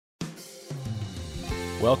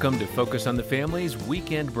Welcome to Focus on the Family's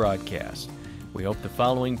weekend broadcast. We hope the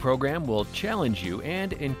following program will challenge you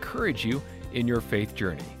and encourage you in your faith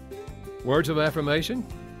journey. Words of affirmation,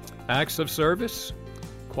 acts of service,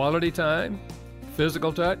 quality time,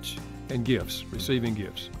 physical touch, and gifts, receiving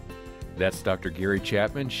gifts. That's Dr. Gary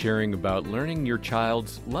Chapman sharing about learning your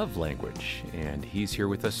child's love language. And he's here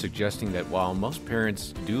with us suggesting that while most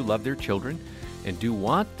parents do love their children and do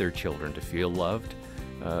want their children to feel loved,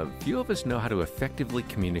 few of us know how to effectively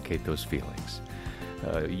communicate those feelings.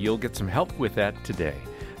 You'll get some help with that today.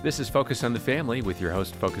 This is Focus on the Family with your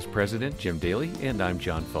host, Focus President Jim Daly, and I'm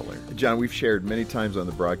John Fuller. John, we've shared many times on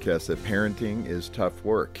the broadcast that parenting is tough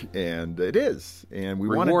work, and it is. And we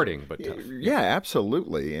rewarding, but tough. Yeah,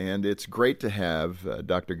 absolutely. And it's great to have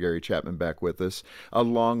Dr. Gary Chapman back with us,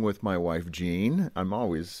 along with my wife, Jean. I'm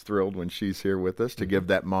always thrilled when she's here with us to give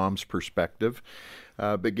that mom's perspective.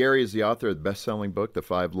 But Gary is the author of the best-selling book, The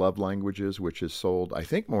 5 Love Languages, which has sold, I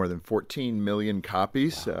think, more than 14 million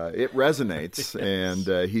copies. Wow. It resonates, yes.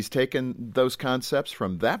 And he's taken those concepts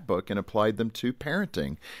from that book and applied them to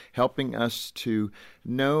parenting, helping us to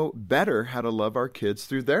know better how to love our kids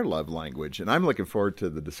through their love language. And I'm looking forward to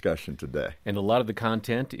the discussion today. And a lot of the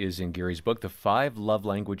content is in Gary's book, The 5 Love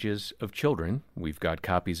Languages of Children. We've got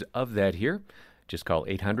copies of that here. Just call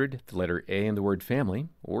 800, the letter A and the word family,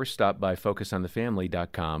 or stop by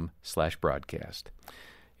focusonthefamily.com/broadcast.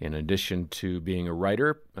 In addition to being a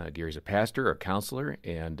writer, Gary's a pastor, a counselor,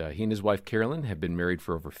 and he and his wife, Carolyn, have been married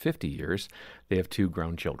for over 50 years. They have 2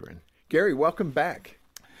 grown children. Gary, welcome back.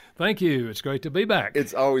 Thank you. It's great to be back.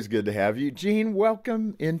 It's always good to have you. Jean,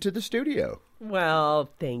 welcome into the studio. Well,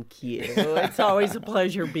 thank you. It's always a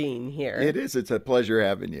pleasure being here. It is. It's a pleasure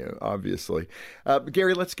having you, obviously.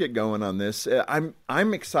 Gary, let's get going on this.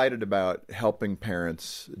 I'm excited about helping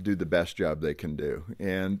parents do the best job they can do.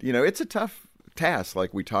 And, you know, it's a tough task,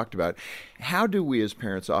 like we talked about. How do we as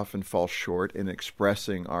parents often fall short in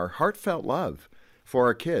expressing our heartfelt love for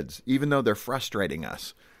our kids, even though they're frustrating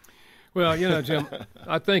us? Well, you know, Jim,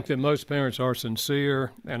 I think that most parents are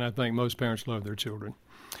sincere, and I think most parents love their children.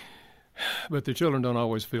 But the children don't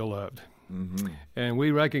always feel loved. Mm-hmm. And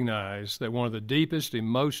we recognize that one of the deepest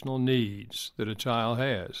emotional needs that a child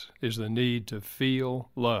has is the need to feel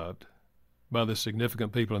loved by the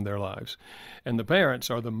significant people in their lives. And the parents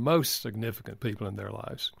are the most significant people in their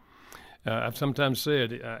lives. I've sometimes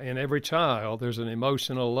said in every child there's an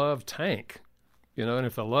emotional love tank. You know, and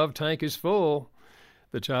if the love tank is full,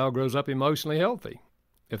 the child grows up emotionally healthy.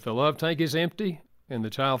 If the love tank is empty and the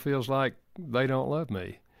child feels like they don't love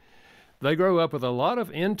me, they grow up with a lot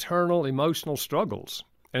of internal emotional struggles.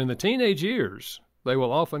 And in the teenage years, they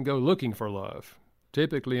will often go looking for love,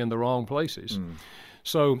 typically in the wrong places.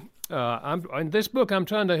 So in this book, I'm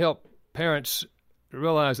trying to help parents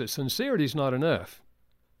realize that sincerity is not enough.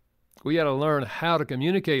 We got to learn how to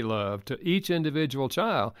communicate love to each individual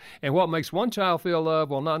child. And what makes one child feel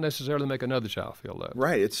love will not necessarily make another child feel love.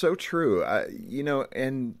 Right. It's so true. You know,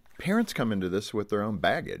 and parents come into this with their own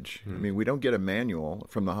baggage. I mean, we don't get a manual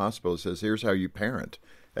from the hospital that says, here's how you parent.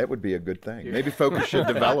 That would be a good thing. Maybe Focus should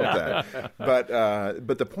develop that. But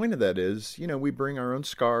the point of that is, you know, we bring our own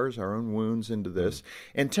scars, our own wounds into this.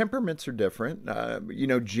 And temperaments are different. You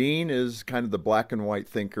know, Jean is kind of the black and white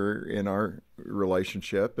thinker in our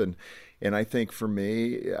relationship. And I think for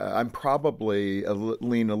me, I'm probably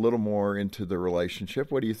lean a little more into the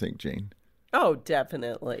relationship. What do you think, Jean? Oh,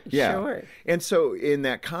 definitely. Yeah. Sure. And so in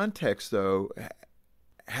that context, though,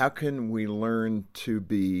 how can we learn to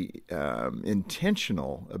be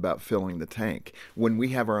intentional about filling the tank when we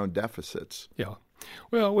have our own deficits? Yeah.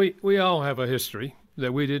 Well, we all have a history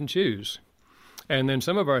that we didn't choose. And then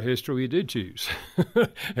some of our history we did choose.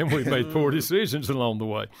 And we made poor decisions along the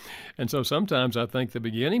way. And so sometimes I think the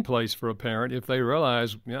beginning place for a parent, if they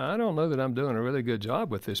realize, I don't know that I'm doing a really good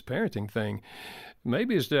job with this parenting thing,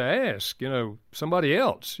 maybe is to ask, you know, somebody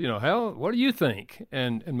else, you know, what do you think?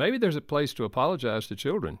 And maybe there's a place to apologize to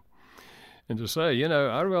children and to say, you know,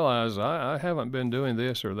 I realize I haven't been doing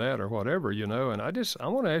this or that or whatever, you know, and I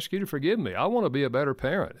want to ask you to forgive me. I want to be a better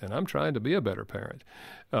parent, and I'm trying to be a better parent.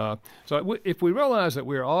 So if we realize that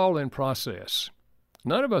we're all in process,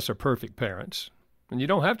 none of us are perfect parents, and you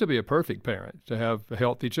don't have to be a perfect parent to have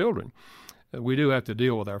healthy children. We do have to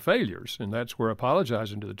deal with our failures, and that's where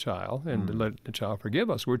apologizing to the child and to let the child forgive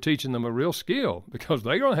us. We're teaching them a real skill because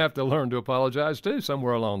they're going to have to learn to apologize too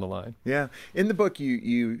somewhere along the line. Yeah. In the book,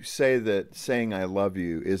 you say that saying I love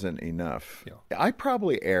you isn't enough. Yeah. I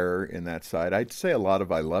probably err in that side. I'd say a lot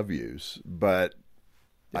of I love yous, but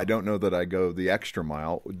I don't know that I go the extra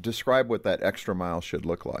mile. Describe what that extra mile should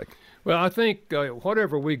look like. Well, I think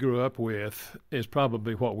whatever we grew up with is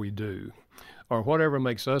probably what we do. or whatever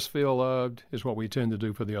makes us feel loved is what we tend to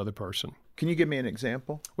do for the other person. Can you give me an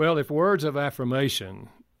example? Well, if words of affirmation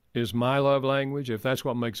is my love language, if that's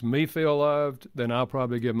what makes me feel loved, then I'll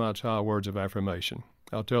probably give my child words of affirmation.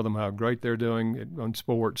 I'll tell them how great they're doing on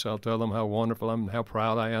sports. I'll tell them how wonderful I am, how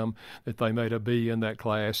proud I am that they made a B in that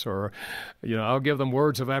class. Or, I'll give them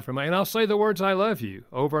words of affirmation. I'll say the words "I love you"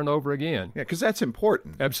 over and over again. Yeah, because that's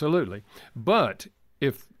important. Absolutely. But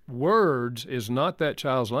if words is not that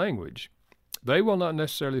child's language, they will not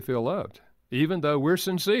necessarily feel loved. Even though we're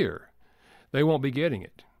sincere, they won't be getting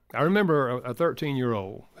it. I remember a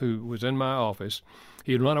 13-year-old who was in my office.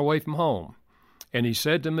 He had run away from home. And he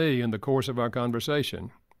said to me in the course of our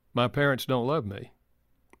conversation, "My parents don't love me.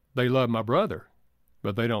 They love my brother,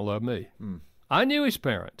 but they don't love me." I knew his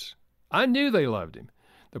parents. I knew they loved him.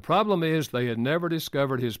 The problem is they had never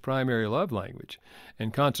discovered his primary love language.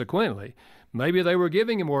 And consequently, maybe they were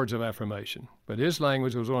giving him words of affirmation, but his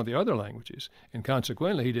language was one of the other languages. And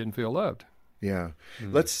consequently, he didn't feel loved. Yeah.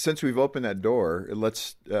 Since we've opened that door,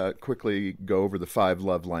 let's quickly go over the 5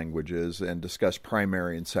 love languages and discuss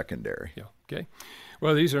primary and secondary. Yeah. Okay.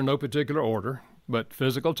 Well, these are in no particular order, but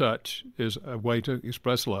physical touch is a way to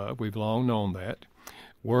express love. We've long known that.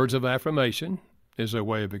 Words of affirmation is a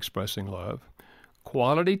way of expressing love.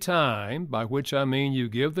 Quality time, by which I mean you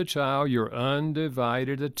give the child your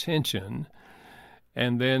undivided attention.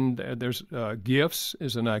 And then there's gifts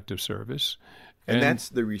is an act of service. And that's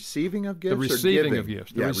the receiving of gifts? The receiving or of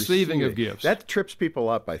gifts. Yeah, The receiving of gifts. That trips people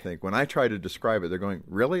up, I think. When I try to describe it, they're going,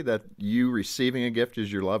 really? That you receiving a gift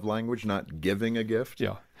is your love language, not giving a gift?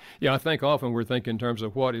 Yeah. Yeah, I think often we're thinking in terms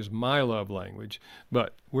of what is my love language,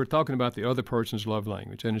 but we're talking about the other person's love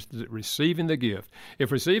language, and it's receiving the gift.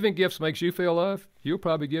 If receiving gifts makes you feel loved, you'll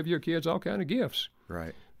probably give your kids all kind of gifts.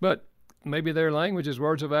 Right. But maybe their language is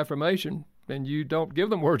words of affirmation, and you don't give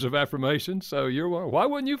them words of affirmation, so you're wondering, why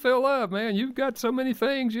wouldn't you feel love, man? You've got so many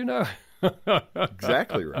things,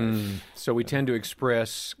 Exactly right. So we tend to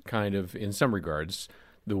express kind of, in some regards,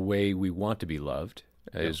 the way we want to be loved,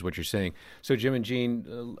 is what you're saying. So Jim and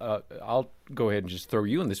Jean, I'll go ahead and just throw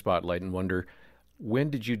you in the spotlight and wonder, when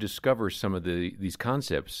did you discover some of these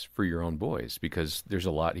concepts for your own boys? Because there's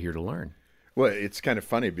a lot here to learn. Well, it's kind of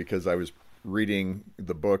funny because I was reading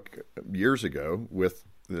the book years ago with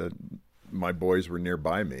my boys were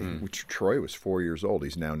nearby me, which Troy was 4 years old.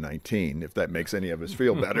 He's now 19, if that makes any of us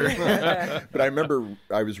feel better. But I remember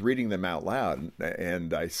I was reading them out loud,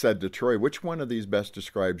 and I said to Troy, which one of these best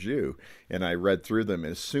describes you? And I read through them.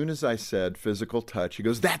 As soon as I said physical touch, he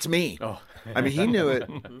goes, that's me. Oh. I mean, he knew it.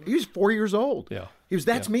 He was 4 years old. Yeah. He was,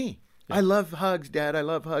 that's me. Yeah. I love hugs, Dad. I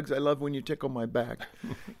love hugs. I love when you tickle my back.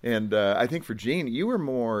 And I think for Jean, you were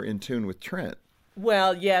more in tune with Trent.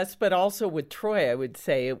 Well, yes, but also with Troy, I would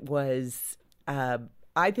say it was, I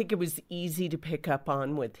think it was easy to pick up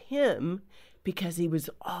on with him because he was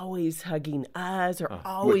always hugging us or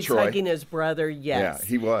always hugging his brother. Yes. Yeah,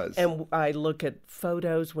 he was. And I look at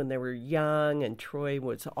photos when they were young and Troy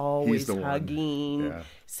was always hugging. Yeah.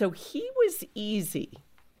 So he was easy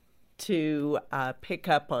to pick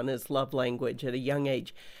up on his love language at a young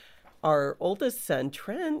age. Our oldest son,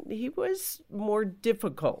 Trent, he was more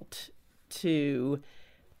difficult to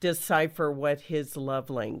decipher what his love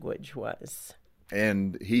language was.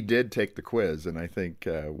 And he did take the quiz, and I think,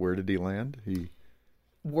 where did he land?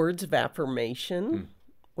 Words of affirmation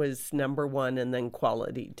was number one, and then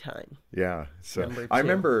quality time. Yeah. So I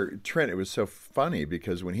remember Trent, it was so funny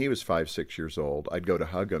because when he was 5, 6 years old, I'd go to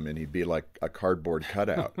hug him, and he'd be like a cardboard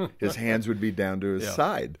cutout. His hands would be down to his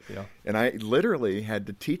side. Yeah. And I literally had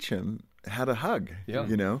to teach him how to hug,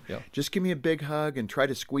 just give me a big hug and try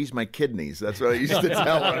to squeeze my kidneys. That's what I used to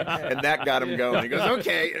tell him. And that got him going. He goes,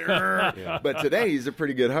 okay. Yeah. But today he's a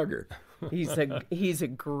pretty good hugger. He's a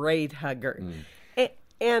great hugger.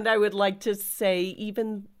 And I would like to say,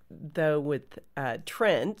 even though with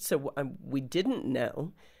Trent, so we didn't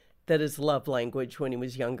know that his love language when he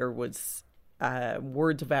was younger was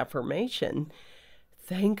words of affirmation.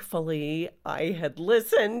 Thankfully, I had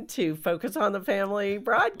listened to Focus on the Family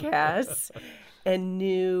broadcasts and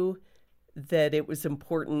knew that it was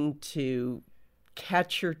important to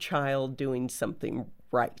catch your child doing something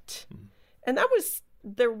right. And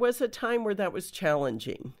there was a time where that was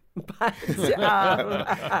challenging. But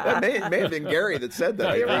that may have been Gary that said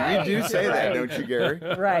that. Right. You do say that, don't you, Gary?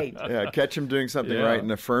 Right. Yeah, catch them doing something right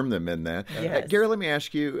and affirm them in that. Yes. Gary, let me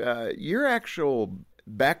ask you, your actual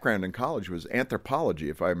background in college was anthropology,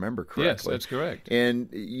 if I remember correctly. Yes, that's correct. And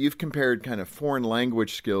you've compared kind of foreign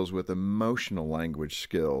language skills with emotional language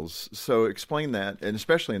skills. So explain that, and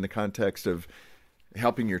especially in the context of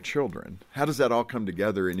helping your children. How does that all come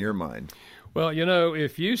together in your mind? Well,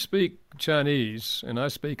 if you speak Chinese and I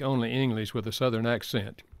speak only English with a Southern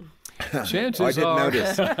accent, chances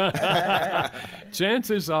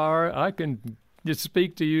are I can just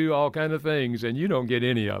speak to you all kind of things and you don't get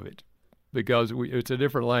any of it because it's a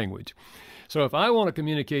different language. So if I want to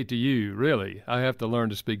communicate to you, really, I have to learn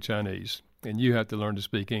to speak Chinese and you have to learn to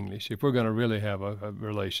speak English if we're going to really have a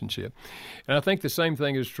relationship. And I think the same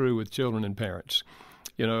thing is true with children and parents.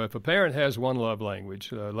 If a parent has one love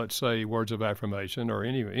language, let's say words of affirmation or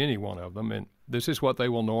any one of them, and this is what they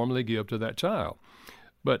will normally give to that child.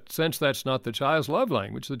 But since that's not the child's love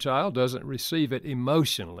language, the child doesn't receive it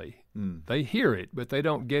emotionally. They hear it, but they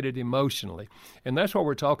don't get it emotionally. And that's what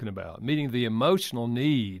we're talking about, meeting the emotional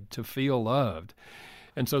need to feel loved.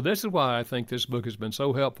 And so this is why I think this book has been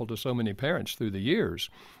so helpful to so many parents through the years,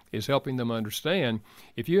 is helping them understand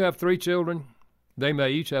if you have 3 children, they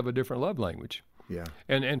may each have a different love language. Yeah.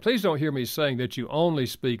 And please don't hear me saying that you only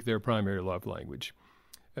speak their primary love language.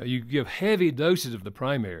 You give heavy doses of the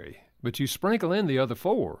primary, but you sprinkle in the other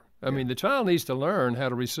 4. I mean, the child needs to learn how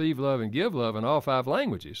to receive love and give love in all 5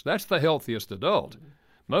 languages. That's the healthiest adult.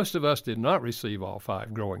 Most of us did not receive all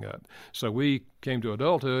 5 growing up. So we came to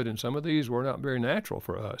adulthood, and some of these were not very natural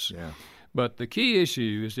for us. Yeah. But the key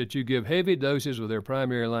issue is that you give heavy doses of their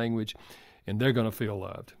primary language, and they're going to feel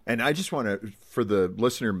loved. And I just want to, for the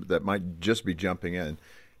listener that might just be jumping in,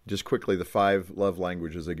 just quickly, the 5 love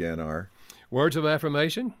languages again are? Words of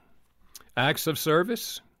affirmation, acts of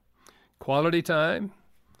service, quality time,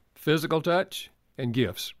 physical touch, and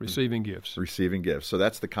gifts, receiving gifts. Receiving gifts. So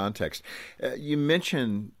that's the context. You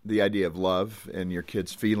mentioned the idea of love and your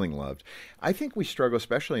kids feeling loved. I think we struggle,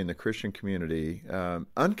 especially in the Christian community,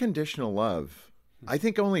 unconditional love. I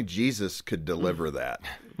think only Jesus could deliver that,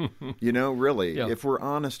 really, if we're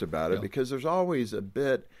honest about it, because there's always a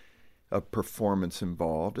bit of performance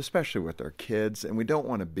involved, especially with our kids, and we don't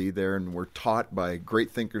want to be there, and we're taught by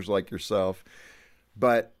great thinkers like yourself.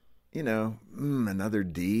 But, another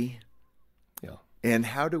D. Yeah. And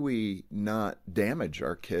how do we not damage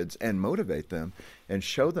our kids and motivate them and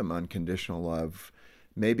show them unconditional love,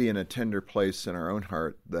 maybe in a tender place in our own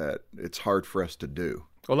heart that it's hard for us to do?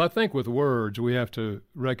 Well, I think with words, we have to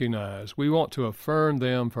recognize we want to affirm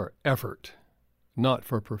them for effort, not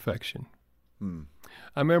for perfection.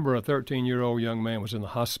 I remember a 13-year-old young man was in the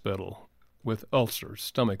hospital with ulcers,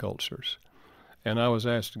 stomach ulcers, and I was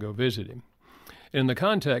asked to go visit him. In the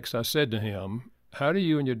context, I said to him, "How do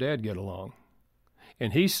you and your dad get along?"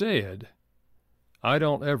 And he said, "I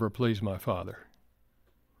don't ever please my father."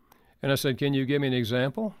 And I said, "Can you give me an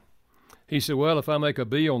example?" He said, "Well, if I make a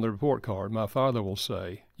B on the report card, my father will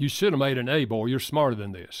say, 'You should have made an A, boy. You're smarter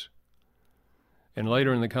than this.'" And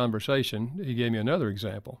later in the conversation, he gave me another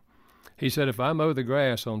example. He said, "If I mow the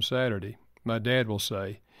grass on Saturday, my dad will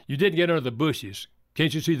say, 'You didn't get under the bushes.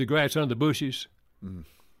 Can't you see the grass under the bushes?'"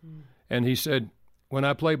 And he said, "When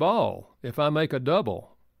I play ball, if I make a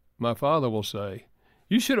double, my father will say,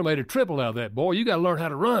 'You should have made a triple out of that, boy. You got to learn how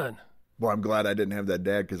to run.'" Boy, I'm glad I didn't have that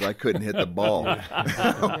dad because I couldn't hit the ball.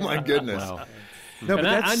 Oh, my goodness. Wow. No, but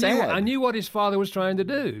that's sad. I knew what his father was trying to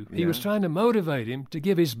do. He was trying to motivate him to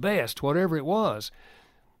give his best, whatever it was.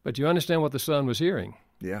 But you understand what the son was hearing?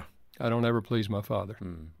 Yeah. I don't ever please my father.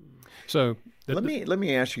 So let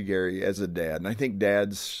me ask you, Gary, as a dad, and I think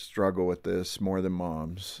dads struggle with this more than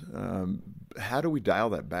moms. How do we dial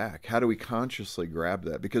that back? How do we consciously grab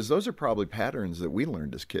that? Because those are probably patterns that we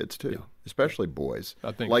learned as kids too, especially boys.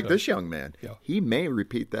 I think like so. This young man, he may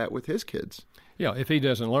repeat that with his kids. Yeah, if he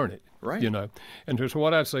doesn't learn it, right? And so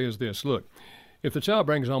what I'd say is this: look, if the child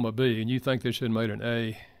brings home a B and you think they should have made an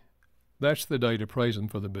A, that's the day to praise them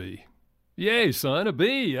for the B. Yay, son, a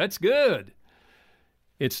B. That's good.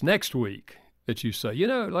 It's next week that you say,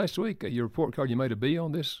 last week your report card, you made a B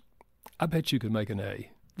on this. I bet you could make an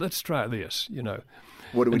A. Let's try this,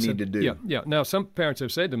 What do we need to do? Yeah. Now, some parents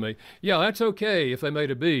have said to me, that's okay if they made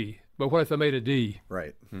a B, but what if they made a D?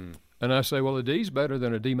 Right. And I say, well, a D's better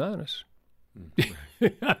than a D minus.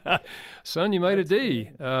 Son, you made a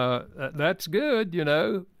D. That's good,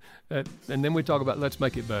 and then we talk about let's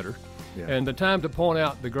make it better. Yeah. And the time to point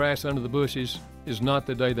out the grass under the bushes is not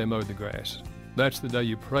the day they mowed the grass. That's the day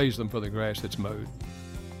you praise them for the grass that's mowed.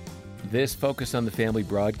 This Focus on the Family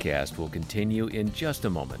broadcast will continue in just a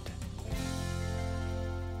moment.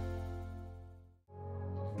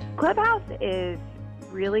 Clubhouse is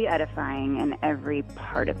really edifying in every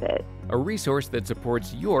part of it. a resource that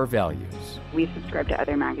supports your values. We subscribe to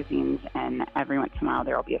other magazines, and every once in a while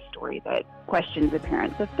there will be a story that questions a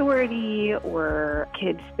parent's authority or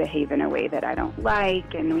kids behave in a way that I don't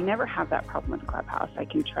like, and we never have that problem with Clubhouse. I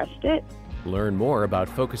can trust it. Learn more about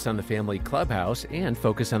Focus on the Family Clubhouse and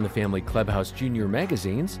Focus on the Family Clubhouse Junior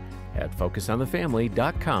magazines at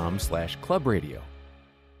focusonthefamily.com/clubradio.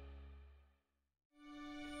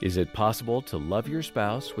 Is it possible to love your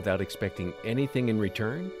spouse without expecting anything in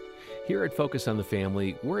return? Here at Focus on the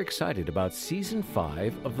Family, we're excited about Season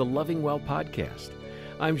 5 of the Loving Well podcast.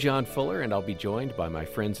 I'm John Fuller, and I'll be joined by my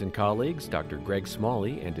friends and colleagues, Dr. Greg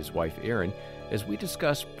Smalley and his wife Erin, as we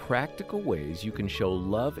discuss practical ways you can show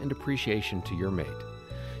love and appreciation to your mate.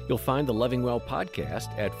 You'll find the Loving Well podcast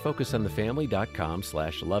at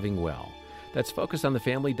focusonthefamily.com/lovingwell. That's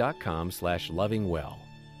focusonthefamily.com/lovingwell.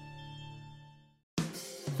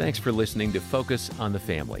 Thanks for listening to Focus on the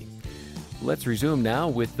Family. Let's resume now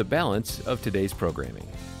with the balance of today's programming.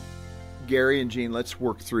 Gary and Jean, let's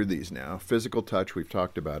work through these now. Physical touch, we've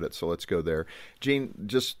talked about it, so let's go there. Jean,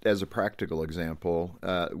 just as a practical example,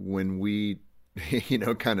 when we,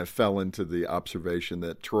 kind of fell into the observation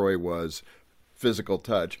that Troy was physical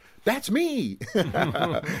touch, that's me!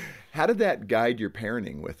 How did that guide your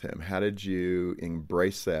parenting with him? How did you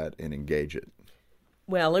embrace that and engage it?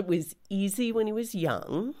 Well, it was easy when he was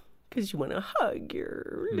young because you want to hug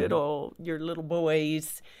your little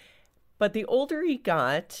boys. But the older he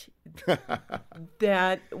got,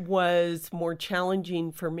 that was more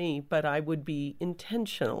challenging for me. But I would be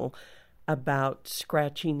intentional about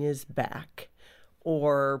scratching his back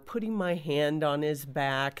or putting my hand on his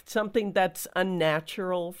back, something that's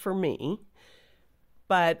unnatural for me.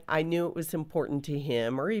 But I knew it was important to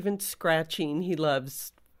him, or even scratching.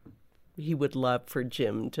 He would love for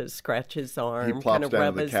Jim to scratch his arm, he plops kind of down rub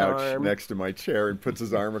on the his couch arm next to my chair and puts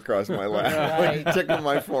his arm across my lap, Right. like tickling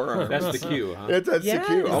my forearm. That's the cue, huh? That's Yes.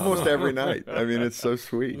 the cue, almost every night. I mean, it's so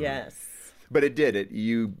sweet. Yes. But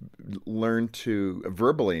you learned to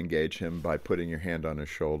verbally engage him by putting your hand on his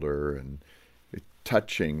shoulder and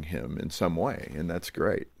touching him in some way, and that's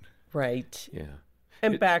great. Right. Yeah.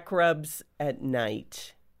 And back rubs at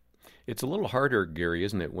night. It's a little harder, Gary,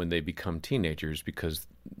 isn't it, when they become teenagers, because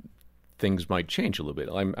things might change a little bit.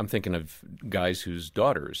 I'm thinking of guys whose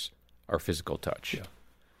daughters are physical touch.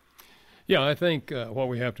 Yeah, I think what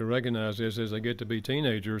we have to recognize is as they get to be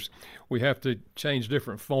teenagers, we have to change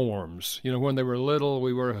different forms. When they were little,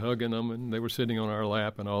 we were hugging them and they were sitting on our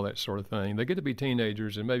lap and all that sort of thing. They get to be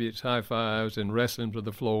teenagers and maybe it's high fives and wrestling to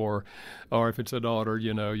the floor, or if it's a daughter,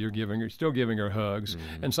 you're still giving her hugs.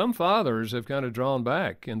 Mm-hmm. And some fathers have kind of drawn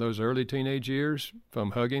back in those early teenage years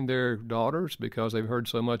from hugging their daughters because they've heard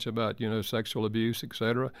so much about sexual abuse,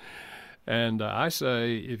 etc. And I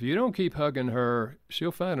say, if you don't keep hugging her,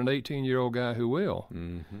 she'll find an 18-year-old guy who will.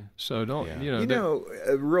 Mm-hmm. So don't,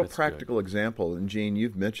 a real practical example, and Jean,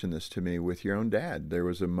 you've mentioned this to me with your own dad. There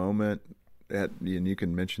was a moment, and you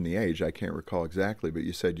can mention the age, I can't recall exactly, but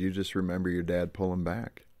you said you just remember your dad pulling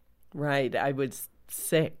back. Right. I was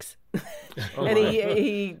 6. And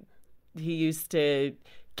he used to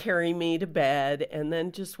carry me to bed, and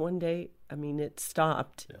then just one day, it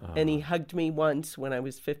stopped. And he hugged me once when I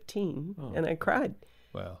was 15, and I cried.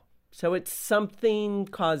 Wow. So it's something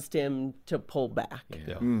caused him to pull back.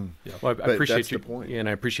 Yeah. Yeah. Well, I appreciate that's you, the point. Yeah, and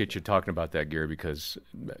I appreciate you talking about that, Gary, because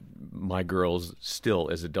my girls still,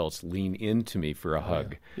 as adults, lean into me for a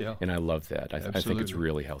hug. Yeah. And I love that. I think it's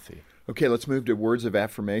really healthy. Okay, let's move to words of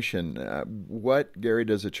affirmation. What, Gary,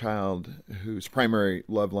 does a child whose primary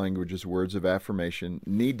love language is words of affirmation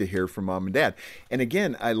need to hear from mom and dad? And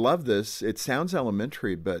again, I love this. It sounds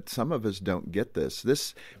elementary, but some of us don't get this.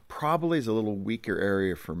 This probably is a little weaker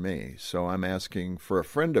area for me, so I'm asking for a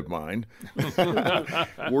friend of mine.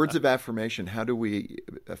 Words of affirmation, how do we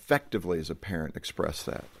effectively as a parent express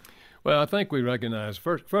that? Well, I think we recognize,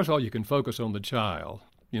 first of all, you can focus on the child.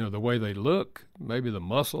 The way they look, maybe the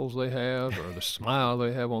muscles they have or the smile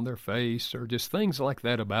they have on their face or just things like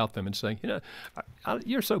that about them and saying,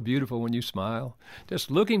 you're so beautiful when you smile. Just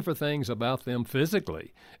looking for things about them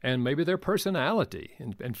physically and maybe their personality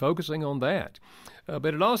and focusing on that.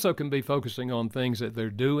 But it also can be focusing on things that they're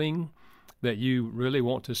doing that you really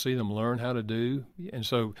want to see them learn how to do. And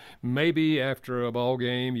so maybe after a ball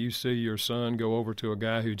game, you see your son go over to a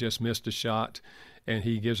guy who just missed a shot and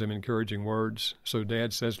he gives him encouraging words. So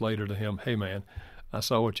Dad says later to him, hey, man, I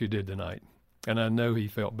saw what you did tonight. And I know he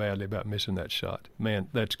felt badly about missing that shot. Man,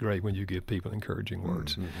 that's great when you give people encouraging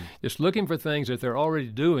words. Mm-hmm. Just looking for things that they're already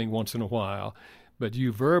doing once in a while, but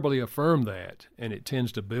you verbally affirm that, and it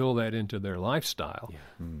tends to build that into their lifestyle.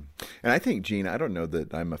 Yeah. And I think, Gene, I don't know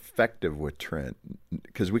that I'm effective with Trent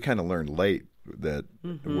because we kind of learned late that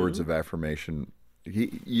words of affirmation,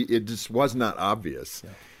 it just was not obvious.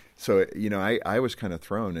 Yeah. So, I was kind of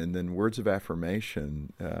thrown. And then words of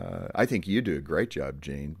affirmation, I think you do a great job,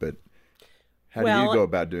 Jean, but how do you go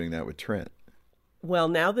about doing that with Trent? Well,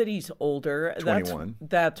 now that he's older, 21.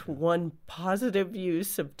 That's one positive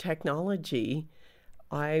use of technology.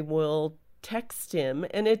 I will text him,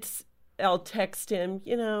 and I'll text him,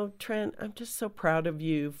 Trent, I'm just so proud of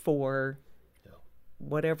you for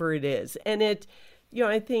whatever it is. And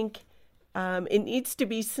I think it needs to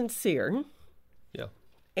be sincere. Yeah.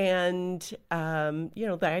 And,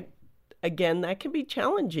 that, again, that can be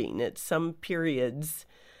challenging at some periods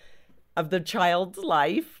of the child's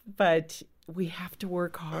life, but we have to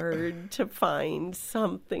work hard to find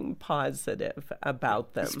something positive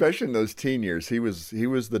about them. Especially in those teen years. He was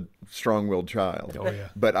the strong-willed child. Oh, yeah.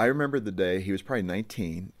 But I remember the day, he was probably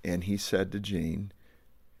 19, and he said to Jean,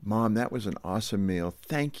 Mom, that was an awesome meal.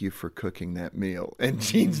 Thank you for cooking that meal. And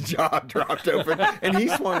Jean's jaw dropped open, and he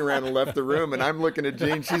swung around and left the room. And I'm looking at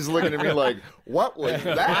Jean. She's looking at me like, what was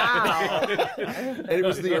that? And it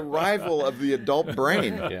was the arrival of the adult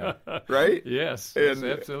brain, right? Yes, and,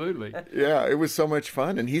 absolutely. Yeah, it was so much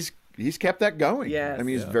fun. And he's kept that going. Yes. I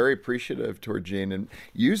mean, he's very appreciative toward Jean and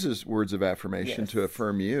uses words of affirmation to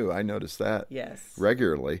affirm you. I notice that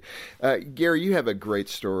regularly. Gary, you have a great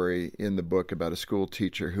story in the book about a school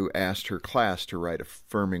teacher who asked her class to write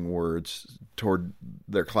affirming words toward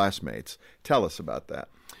their classmates. Tell us about that.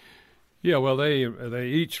 Yeah, well, they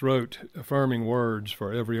each wrote affirming words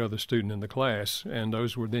for every other student in the class, and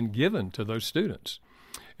those were then given to those students.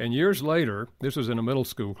 And years later, this was in a middle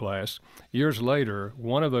school class, years later,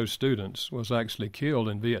 one of those students was actually killed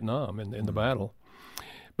in Vietnam in the battle.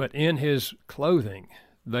 But in his clothing,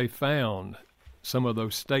 they found some of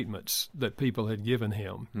those statements that people had given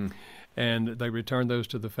him. And they returned those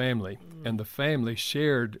to the family. And the family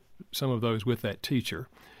shared some of those with that teacher,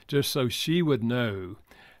 just so she would know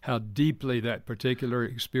how deeply that particular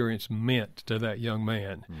experience meant to that young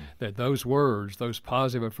man, that those words, those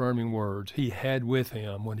positive affirming words, he had with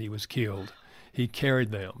him when he was killed. He carried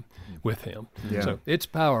them with him. Yeah. So it's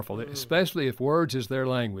powerful, especially if words is their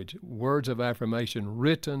language. Words of affirmation,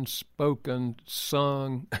 written, spoken,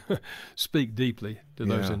 sung, speak deeply to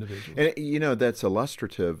those individuals. And, that's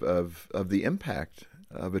illustrative of the impact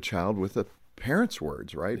of a child with a parents'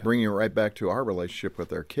 words, right? Yeah. Bringing it right back to our relationship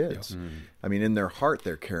with our kids. Yeah. I mean, in their heart,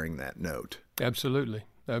 they're carrying that note. Absolutely.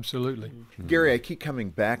 Gary, I keep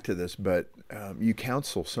coming back to this, but you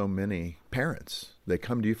counsel so many parents. They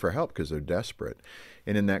come to you for help because they're desperate.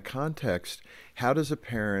 And in that context, how does a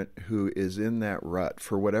parent who is in that rut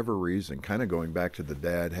for whatever reason, kind of going back to the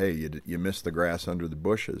dad, hey, you missed the grass under the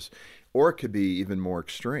bushes, or it could be even more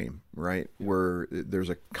extreme, right, where there's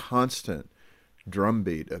a constant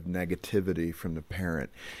drumbeat of negativity from the parent.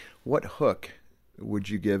 What hook would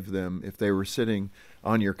you give them if they were sitting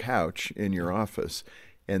on your couch in your office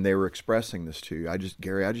and they were expressing this to you?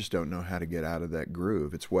 Gary, I just don't know how to get out of that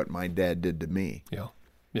groove. It's what my dad did to me. Yeah.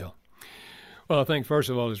 Well, I think first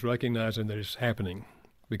of all is recognizing that it's happening,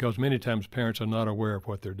 because many times parents are not aware of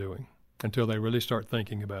what they're doing until they really start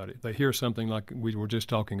thinking about it. They hear something like we were just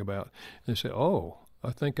talking about, and they say, oh,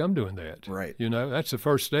 I think I'm doing that. Right. That's the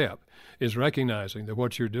first step, is recognizing that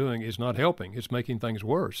what you're doing is not helping. It's making things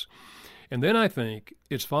worse. And then I think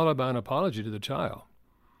it's followed by an apology to the child.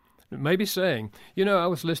 Maybe saying, I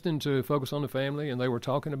was listening to Focus on the Family, and they were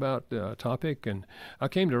talking about a topic, and I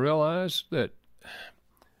came to realize that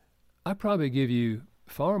I probably give you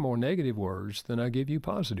far more negative words than I give you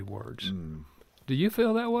positive words. Do you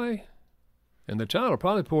feel that way? And the child will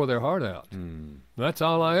probably pour their heart out. That's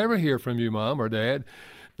all I ever hear from you, Mom or Dad.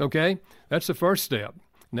 Okay? That's the first step.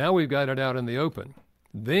 Now we've got it out in the open.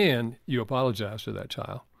 Then you apologize to that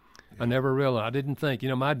child. I never realized. I didn't think,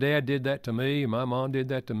 my dad did that to me, and my mom did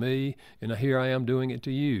that to me, and here I am doing it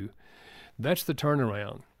to you. That's the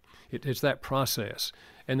turnaround. It's that process.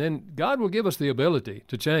 And then God will give us the ability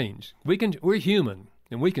to change. We're human.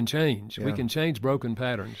 And we can change. Yeah. We can change broken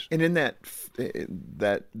patterns. And in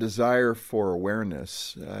that desire for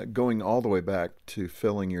awareness, going all the way back to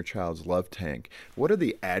filling your child's love tank, what are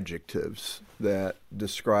the adjectives that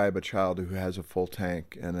describe a child who has a full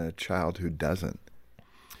tank and a child who doesn't?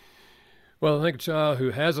 Well, I think a child who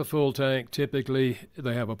has a full tank, typically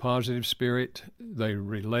they have a positive spirit. They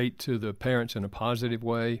relate to the parents in a positive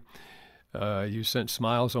way. You sense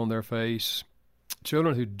smiles on their face.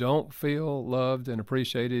 Children who don't feel loved and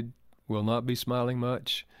appreciated will not be smiling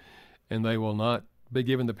much, and they will not be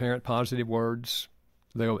giving the parent positive words.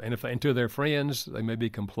 And to their friends, they may be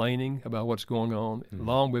complaining about what's going on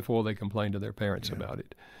long before they complain to their parents about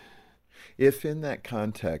it. If in that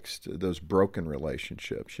context, those broken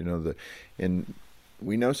relationships, and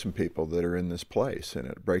we know some people that are in this place, and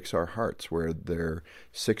it breaks our hearts, where their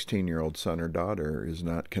 16-year-old son or daughter is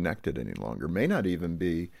not connected any longer, may not even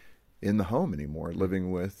be in the home anymore,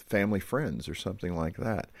 living with family friends or something like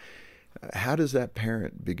that. How does that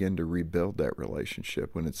parent begin to rebuild that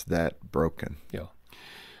relationship when it's that broken? Yeah.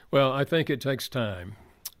 Well, I think it takes time,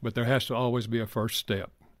 but there has to always be a first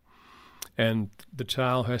step. And the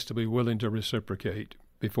child has to be willing to reciprocate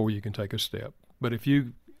before you can take a step. But if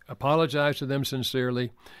you apologize to them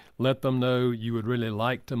sincerely, let them know you would really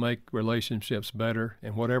like to make relationships better,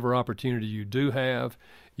 and whatever opportunity you do have,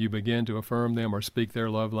 you begin to affirm them or speak their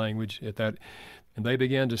love language at that, and they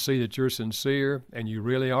begin to see that you're sincere and you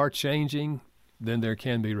really are changing, then there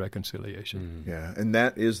can be reconciliation. Yeah, and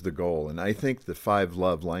that is the goal. And I think the 5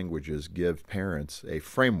 love languages give parents a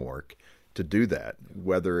framework to do that,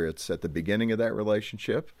 whether it's at the beginning of that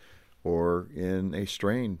relationship or in a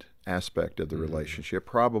strained aspect of the relationship,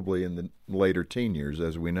 probably in the later teen years,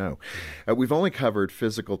 as we know. We've only covered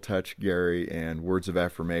physical touch, Gary, and words of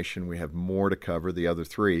affirmation. We have more to cover, the other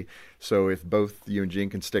 3. So if both you and Jean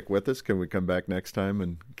can stick with us, can we come back next time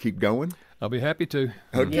and keep going? I'll be happy to.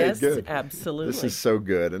 Okay, yes, good. Absolutely. This is so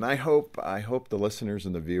good. And I hope the listeners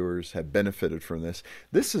and the viewers have benefited from this.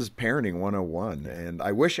 This is Parenting 101, and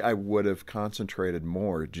I wish I would have concentrated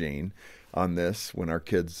more, Jean, on this when our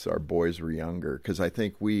boys were younger, because I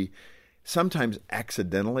think we sometimes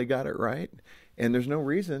accidentally got it right, and there's no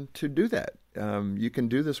reason to do that. You can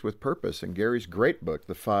do this with purpose, and Gary's great book,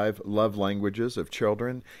 The 5 Love Languages of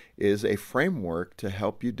Children, is a framework to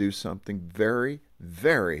help you do something very,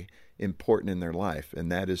 very important in their life, and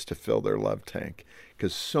that is to fill their love tank,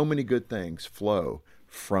 because so many good things flow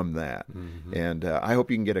from that. And I hope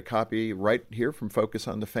you can get a copy right here from Focus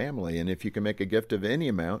on the Family. And if you can make a gift of any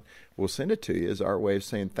amount, we'll send it to you as our way of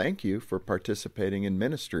saying thank you for participating in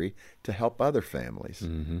ministry to help other families.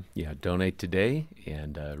 Yeah, donate today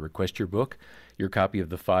and request your book, your copy of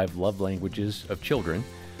the 5 Love Languages of Children,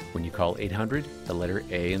 when you call 800, the letter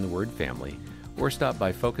A in the word family, or stop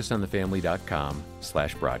by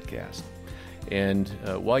focusonthefamily.com/broadcast. And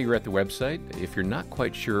while you're at the website, if you're not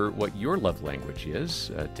quite sure what your love language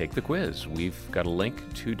is, take the quiz. We've got a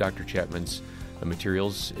link to Dr. Chapman's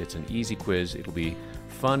materials. It's an easy quiz. It'll be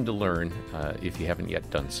fun to learn if you haven't yet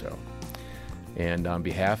done so. And on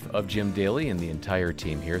behalf of Jim Daly and the entire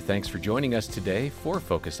team here, thanks for joining us today for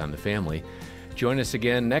Focus on the Family. Join us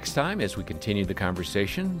again next time as we continue the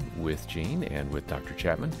conversation with Jean and with Dr.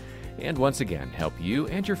 Chapman, and once again help you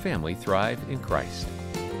and your family thrive in Christ.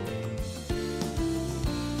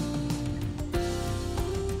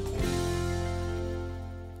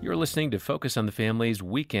 You're listening to Focus on the Family's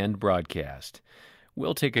weekend broadcast.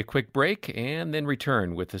 We'll take a quick break and then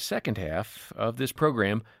return with the second half of this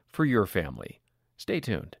program for your family. Stay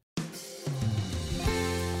tuned.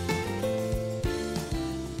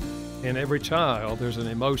 In every child, there's an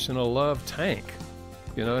emotional love tank.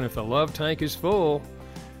 And if the love tank is full,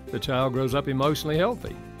 the child grows up emotionally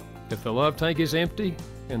healthy. If the love tank is empty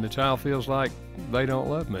and the child feels like they don't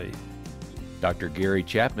love me. Dr. Gary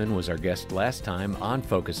Chapman was our guest last time on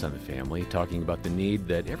Focus on the Family, talking about the need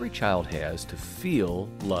that every child has to feel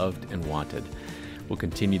loved and wanted. We'll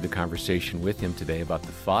continue the conversation with him today about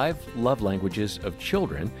the 5 love languages of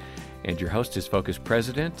children. And your host is Focus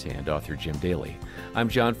President and author Jim Daly. I'm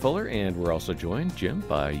John Fuller, and we're also joined, Jim,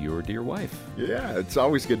 by your dear wife. Yeah, it's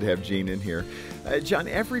always good to have Jean in here. John,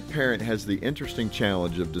 every parent has the interesting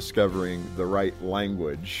challenge of discovering the right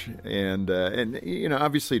language and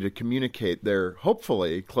obviously to communicate their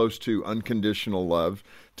hopefully close to unconditional love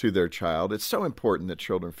to their child. It's so important that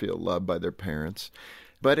children feel loved by their parents.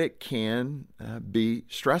 But it can be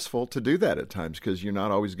stressful to do that at times because you're not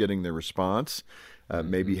always getting the response.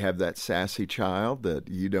 Maybe you have that sassy child that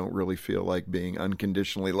you don't really feel like being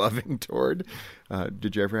unconditionally loving toward.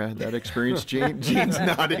 Did you ever have that experience, Jean? Jean's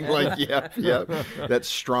nodding like, yep. That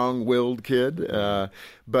strong-willed kid.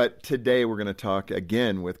 But today we're going to talk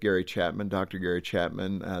again with Gary Chapman, Dr. Gary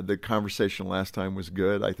Chapman. The conversation last time was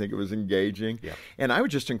good. I think it was engaging. Yeah. And I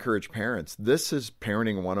would just encourage parents. This is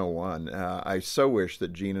Parenting 101. I so wish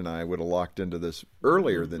that Jean and I would have locked into this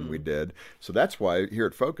earlier than we did. So that's why here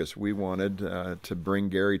at Focus we wanted to bring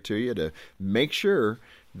Gary to you to make sure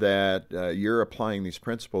that you're applying these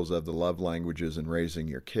principles of the love languages in raising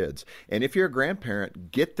your kids. And if you're a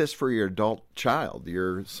grandparent, get this for your adult child,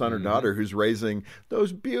 your son or daughter who's raising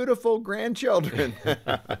those beautiful grandchildren.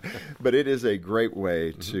 But it is a great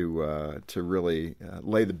way to really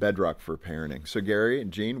lay the bedrock for parenting. So Gary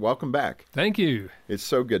and Jean, welcome back. Thank you. It's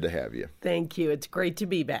so good to have you. Thank you. It's great to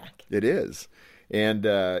be back. It is. And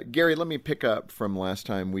Gary, let me pick up from last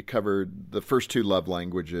time. We covered the first 2 love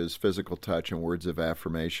languages, physical touch and words of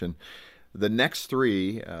affirmation. The next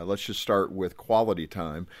 3, let's just start with quality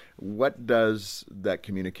time. What does that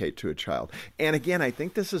communicate to a child? And again, I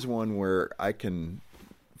think this is one where I can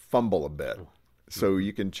fumble a bit, so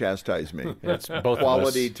you can chastise me. It's both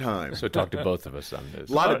quality of us. time. So talk to both of us on this.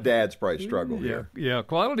 A lot of dads probably struggle here. Yeah,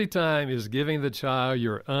 quality time is giving the child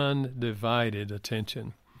your undivided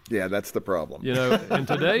attention. Yeah, that's the problem. You know, in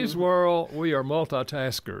today's world, we are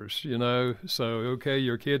multitaskers, you know. So, okay,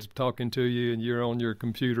 your kid's talking to you and you're on your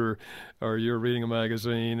computer or you're reading a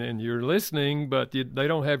magazine and you're listening, but they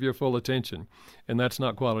don't have your full attention. And that's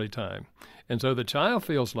not quality time. And so the child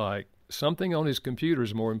feels like something on his computer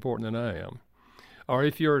is more important than I am. Or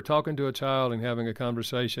if you're talking to a child and having a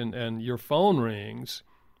conversation and your phone rings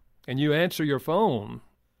and you answer your phone,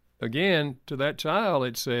 again, to that child,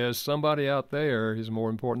 it says somebody out there is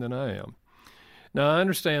more important than I am. Now, I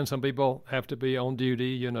understand some people have to be on duty,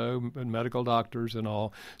 you know, medical doctors and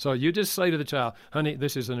all. So you just say to the child, honey,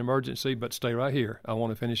 this is an emergency, but stay right here. I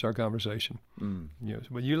want to finish our conversation. Yes,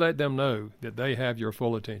 but you let them know that they have your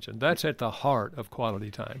full attention. That's at the heart of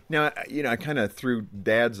quality time. Now, you know, I kind of threw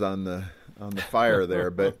dads on the fire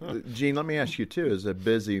there, but Gene, let me ask you too, as a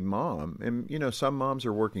busy mom, and you know, some moms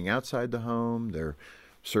are working outside the home, they're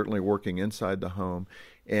certainly working inside the home,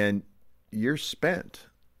 and you're spent,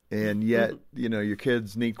 and yet, you know, your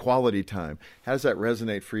kids need quality time. How does that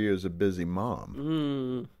resonate for you as a busy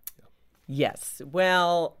mom? Yes.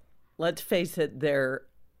 Well, let's face it, there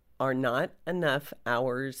are not enough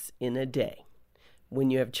hours in a day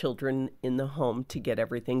when you have children in the home to get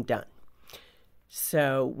everything done.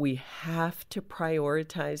 So we have to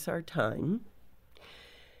prioritize our time.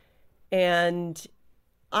 And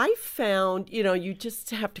I found, you know, you just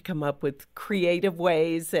have to come up with creative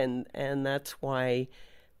ways, and that's why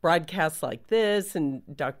broadcasts like this and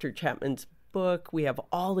Dr. Chapman's book, we have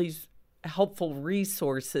all these helpful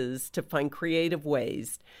resources to find creative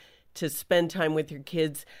ways to spend time with your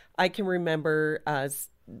kids. I can remember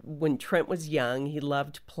when Trent was young, he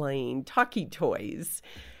loved playing talkie toys,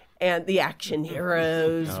 and the action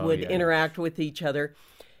heroes would interact with each other.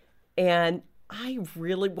 And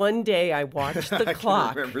one day I watched the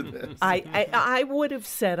clock. I can remember this. I would have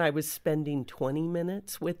said I was spending 20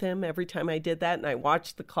 minutes with him every time I did that. And I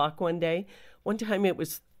watched the clock one day. One time it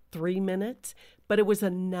was 3 minutes, but it was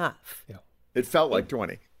enough. Yeah. It felt like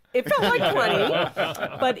 20. It felt like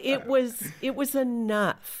 20, but it was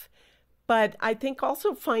enough. But I think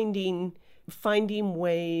also finding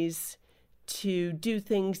ways to do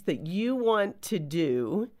things that you want to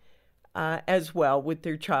do as well with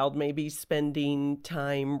their child, maybe spending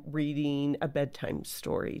time reading a bedtime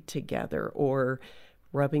story together or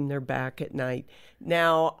rubbing their back at night.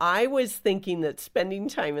 Now, I was thinking that spending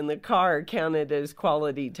time in the car counted as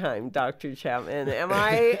quality time, Dr. Chapman. Am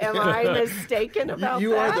I mistaken about You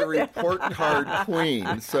that? are the report card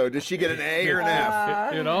queen. So does she get an A or an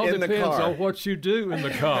F? It all in the depends car? on what you do in the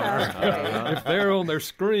car. If they're on their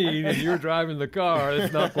screen and you're driving the car,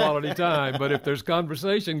 it's not quality time. But if there's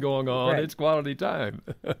conversation going on, Right. it's quality time.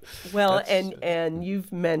 Well, and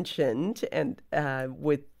you've mentioned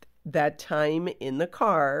with that time in the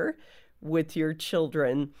car with your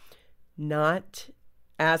children, not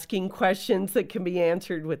asking questions that can be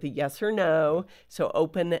answered with a yes or no. So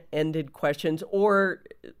open-ended questions or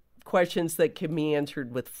questions that can be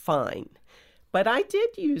answered with fine. But I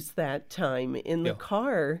did use that time in the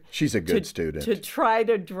car. She's a good student. To try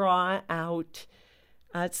to draw out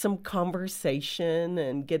some conversation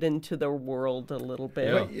and get into their world a little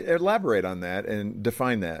bit. Yeah. Elaborate on that and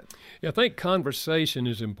define that. Yeah, I think conversation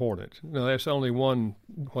is important. Now, that's only one,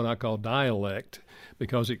 what I call dialect,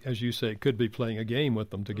 because, as you say, it could be playing a game with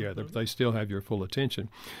them together, but they still have your full attention.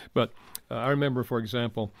 But I remember, for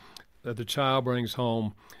example, that the child brings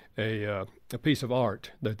home a piece of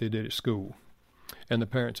art that they did at school. And the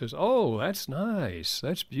parent says, "Oh, that's nice.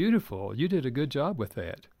 That's beautiful. You did a good job with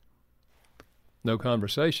that." No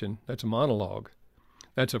conversation. That's a monologue.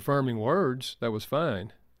 That's affirming words. That was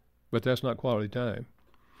fine. But that's not quality time.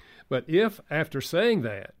 But if, after saying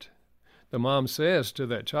that, the mom says to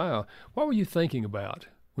that child, "What were you thinking about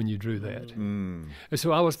when you drew that?" And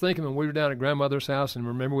so I was thinking when we were down at grandmother's house, and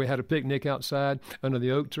remember we had a picnic outside under the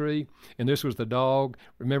oak tree, and this was the dog.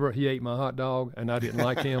 Remember, he ate my hot dog, and I didn't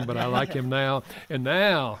like him, but I like him now. And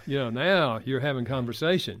now you're having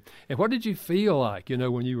conversation. And what did you feel like,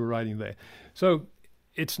 when you were writing that? So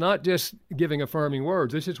it's not just giving affirming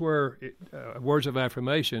words. This is where words of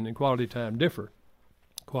affirmation and quality time differ.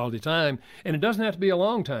 Quality time, and it doesn't have to be a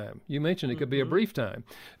long time. You mentioned it could be a brief time.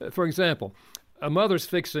 For example, a mother's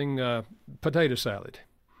fixing potato salad,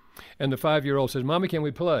 And the 5-year-old says, Mommy, can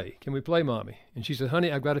we play? Can we play, Mommy? And she says,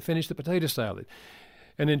 honey, I've got to finish the potato salad.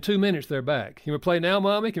 And in 2 minutes, they're back. Can we play now,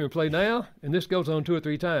 Mommy? Can we play now? And this goes on 2 or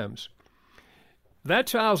 3 times. That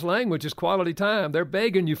child's language is quality time. They're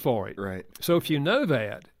begging you for it. Right. So if you know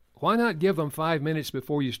that, why not give them 5 minutes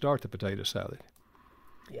before you start the potato salad?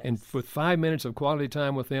 Yes. And with 5 minutes of quality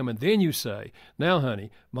time with them, and then you say, now,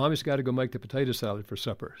 honey, Mommy's got to go make the potato salad for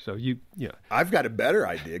supper. So I've got a better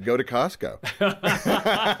idea. Go to Costco.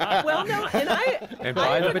 Well, no, And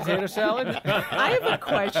buy the potato salad? I have a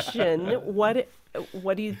question. What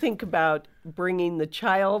do you think about bringing the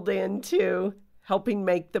child into helping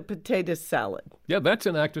make the potato salad? Yeah, that's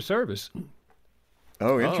an act of service.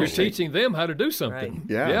 Oh, You're interesting. teaching them how to do something. Right.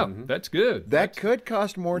 Yeah. Yeah, Mhm. that's good. That could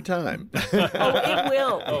cost more time. It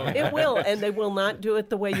will. It will. And they will not do it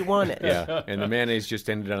the way you want it. Yeah, and the mayonnaise just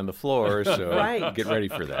ended on the floor, so Right. get ready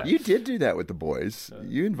for that. You did do that with the boys.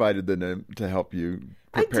 You invited them to help you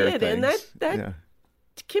prepare I did, things. and that Yeah.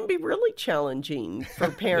 can be really challenging for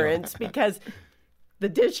parents because the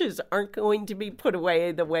dishes aren't going to be put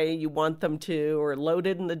away the way you want them to, or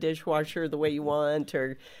loaded in the dishwasher the way you want,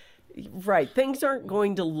 or things aren't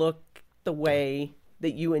going to look the way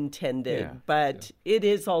that you intended. But it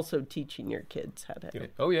is also teaching your kids how to.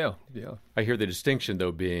 Oh, yeah. I hear the distinction,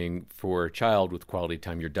 though, being for a child with quality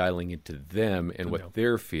time, you're dialing into them and what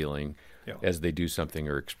they're feeling as they do something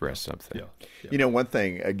or express something. You know, one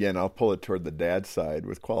thing, again, I'll pull it toward the dad side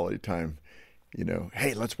with quality time. You know,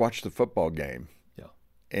 hey, let's watch the football game.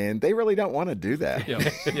 And they really don't want to do that.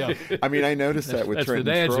 Yeah. I mean, I noticed that with That's Trent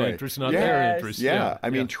the and dad's Troy. interest, not Yes. their interest. Yeah. I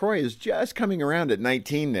mean, Troy is just coming around at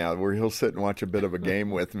 19 now where he'll sit and watch a bit of a game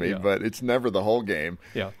with me, but it's never the whole game.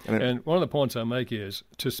 Yeah. And one of the points I make is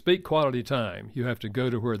to speak quality time, you have to go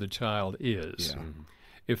to where the child is. Yeah.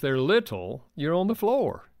 If they're little, you're on the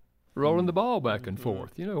floor, rolling the ball back and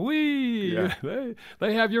forth. You know,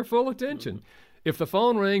 they have your full attention. If the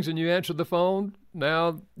phone rings and you answer the phone,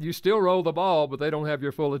 now you still roll the ball, but they don't have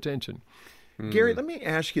your full attention. Gary, let me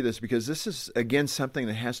ask you this, because this is, again, something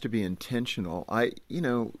that has to be intentional.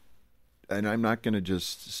 And I'm not going to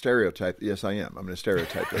just stereotype. Yes, I am. I'm going to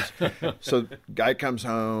stereotype this. So guy comes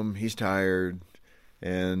home, he's tired,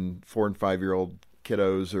 and 4 and 5-year-old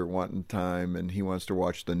kiddos are wanting time, and he wants to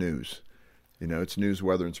watch the news. You know, it's news,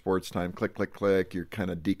 weather, and sports time. Click, click, click. You're kind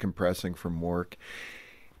of decompressing from work.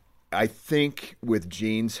 I think with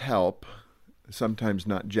Jean's help, sometimes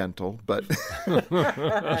not gentle, but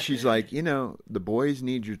she's like, you know, the boys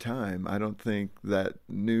need your time. I don't think that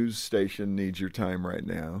news station needs your time right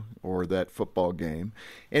now, or that football game.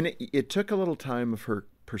 And it took a little time of her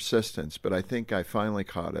persistence, but I think I finally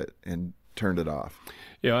caught it and turned it off.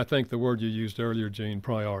 Yeah, I think the word you used earlier, Gene,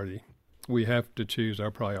 priority. We have to choose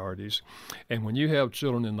our priorities. And when you have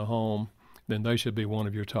children in the home, then they should be one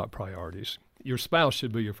of your top priorities. Your spouse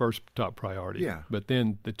should be your first top priority, but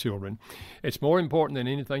then the children. It's more important than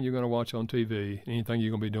anything you're going to watch on TV, anything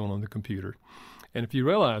you're going to be doing on the computer. And if you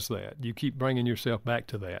realize that, you keep bringing yourself back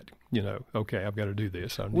to that. You know, okay, I've got to do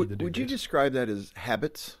this. I need to do this. Would you describe that as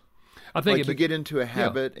habits? I think like you get into a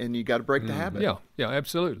habit and you got to break the habit. Yeah,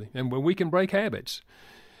 absolutely. And when we can break habits,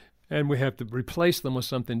 and we have to replace them with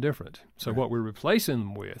something different. So what we're replacing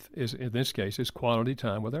them with is, in this case, is quality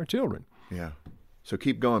time with our children. Yeah. So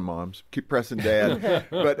keep going, moms. Keep pressing dad.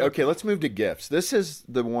 But, okay, let's move to gifts. This is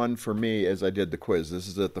the one for me as I did the quiz. This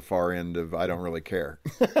is at the far end of I don't really care.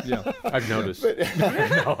 Yeah, I've noticed.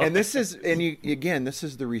 And this is, again, this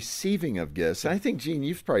is the receiving of gifts. And I think, Gene,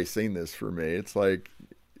 you've probably seen this for me. It's like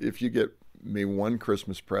if you get me one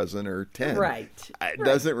Christmas present or 10, it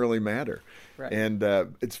doesn't really matter. Right. And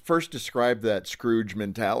it's first describe that Scrooge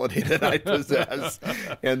mentality that I possess,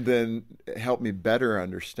 and then help me better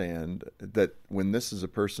understand that when this is a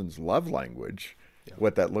person's love language,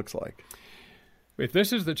 what that looks like. If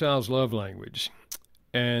this is the child's love language,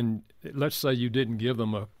 and let's say you didn't give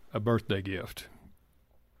them a birthday gift,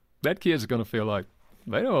 that kid's going to feel like,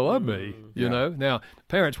 they don't love me, you know. Now,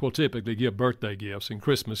 parents will typically give birthday gifts and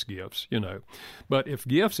Christmas gifts, you know. But if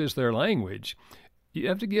gifts is their language, you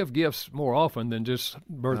have to give gifts more often than just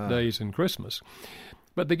birthdays and Christmas.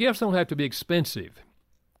 But the gifts don't have to be expensive.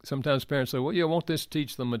 Sometimes parents say, well, I want this to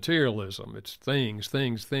teach them materialism. It's things.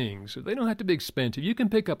 They don't have to be expensive. You can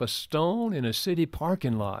pick up a stone in a city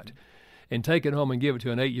parking lot and take it home and give it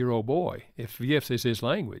to an 8-year-old boy, if gifts is his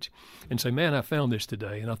language, and say, man, I found this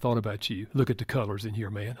today, and I thought about you. Look at the colors in here,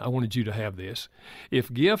 man. I wanted you to have this.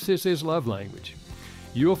 If gifts is his love language,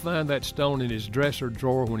 you'll find that stone in his dresser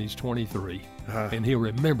drawer when he's 23, and he'll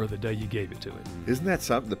remember the day you gave it to him. Isn't that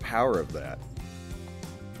something, the power of that?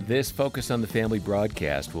 This Focus on the Family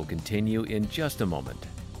broadcast will continue in just a moment.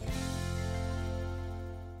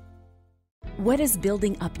 What is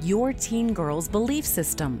building up your teen girl's belief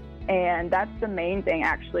system? And that's the main thing,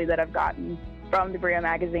 actually, that I've gotten from the Brio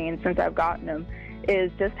magazine since I've gotten them,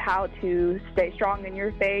 is just how to stay strong in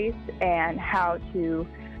your faith and how to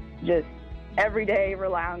just every day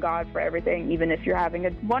rely on God for everything, even if you're having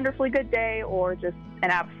a wonderfully good day or just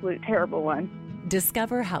an absolute terrible one.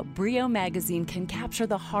 Discover how Brio magazine can capture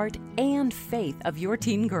the heart and faith of your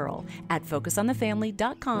teen girl at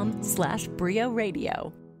focusonthefamily.com/Brio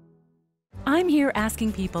Radio. I'm here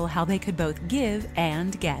asking people how they could both give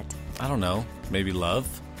and get. I don't know, maybe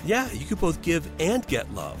love? Yeah, you could both give and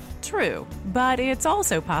get love. True, but it's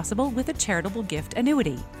also possible with a charitable gift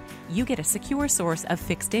annuity. You get a secure source of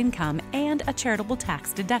fixed income and a charitable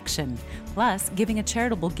tax deduction. Plus, giving a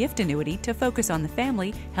charitable gift annuity to Focus on the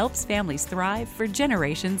Family helps families thrive for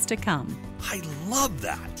generations to come. I love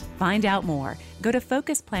that. Find out more. Go to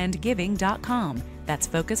FocusPlannedGiving.com. That's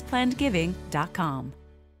FocusPlannedGiving.com.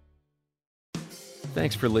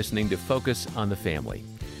 Thanks for listening to Focus on the Family.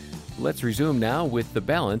 Let's resume now with the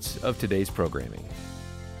balance of today's programming.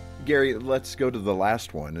 Gary, let's go to the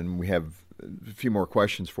last one, and we have a few more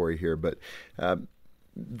questions for you here, but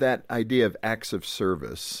that idea of acts of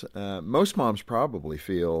service, most moms probably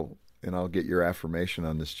feel, and I'll get your affirmation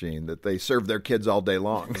on this, Jean, that they serve their kids all day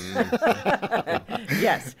long.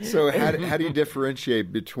 Yes. So how do you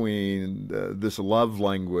differentiate between this love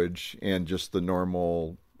language and just the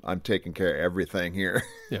normal, I'm taking care of everything here?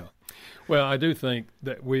 Yeah. Well, I do think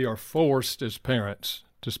that we are forced as parents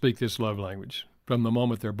to speak this love language from the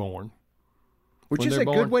moment they're born. Which is a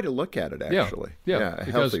good way to look at it, actually. Yeah, a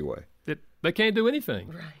healthy way. They can't do anything.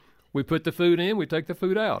 Right. We put the food in, we take the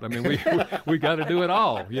food out. I mean, we got to do it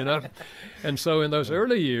all, you know. And so in those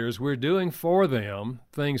early years, we're doing for them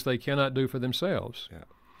things they cannot do for themselves. Yeah.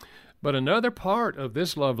 But another part of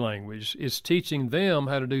this love language is teaching them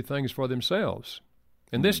how to do things for themselves.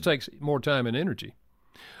 And this takes more time and energy.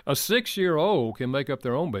 A 6-year-old can make up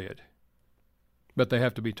their own bed, but they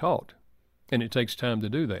have to be taught, and it takes time to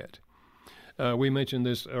do that. We mentioned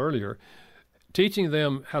this earlier. Teaching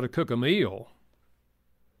them how to cook a meal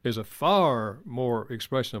is a far more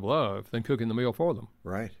expression of love than cooking the meal for them.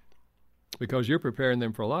 Right. Because you're preparing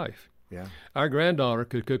them for life. Yeah. Our granddaughter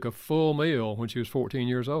could cook a full meal when she was 14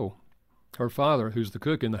 years old. Her father, who's the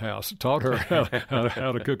cook in the house, taught her how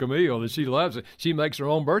to cook a meal, and she loves it. She makes her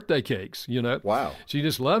own birthday cakes, you know. Wow. She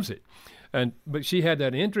just loves it. But she had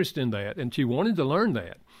that interest in that, and she wanted to learn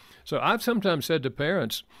that. So I've sometimes said to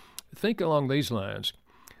parents, think along these lines.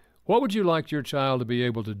 What would you like your child to be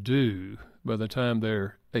able to do by the time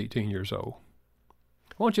they're 18 years old?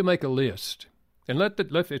 Why don't you make a list? And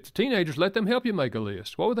if it's teenagers, let them help you make a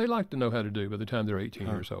list. What would they like to know how to do by the time they're 18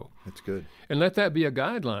 years old? That's good. And let that be a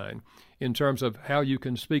guideline in terms of how you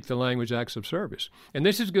can speak the language acts of service. And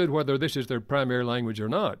this is good whether this is their primary language or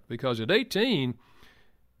not, because at 18,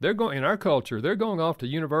 they're going, in our culture, they're going off to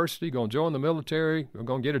university, going to join the military, they're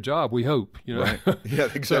going to get a job, we hope. You know? Right. Yeah,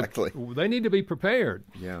 exactly. So they need to be prepared.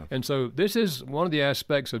 Yeah. And so this is one of the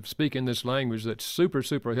aspects of speaking this language that's super,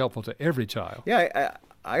 super helpful to every child. Yeah,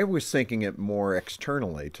 I was thinking it more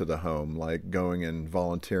externally to the home, like going and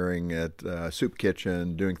volunteering at soup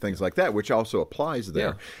kitchen, doing things like that, which also applies there.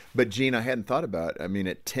 Yeah. But, Gene, I hadn't thought about it. I mean,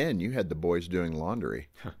 at 10, you had the boys doing laundry.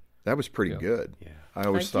 That was pretty good. Yeah. I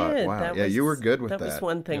always thought, wow, you were good with that. That was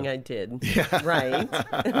one thing I did. Yeah. Right.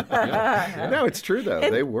 No, it's true, though.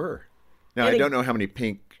 They were. Now, I don't know how many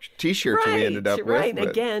pink T-shirts we ended up with. Right. But...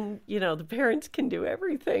 Again, the parents can do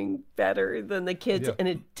everything better than the kids, and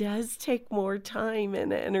it does take more time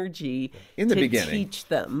and energy in the to beginning. Teach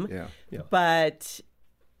them. Yeah. But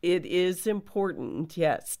it is important,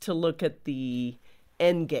 yes, to look at the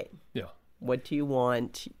end game. Yeah. What do you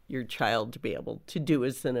want your child to be able to do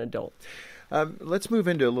as an adult? Let's move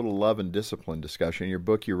into a little love and discipline discussion. In your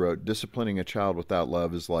book, you wrote, disciplining a child without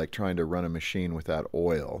love is like trying to run a machine without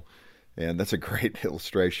oil. And that's a great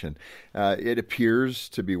illustration. It appears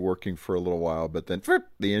to be working for a little while, but then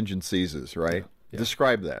the engine seizes, right? Yeah.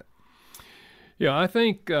 Describe that. Yeah, I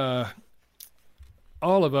think all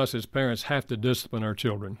of us as parents have to discipline our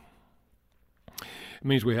children. It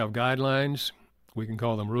means we have guidelines. We can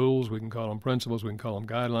call them rules. We can call them principles. We can call them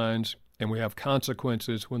guidelines. And we have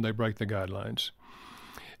consequences when they break the guidelines.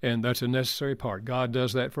 And that's a necessary part. God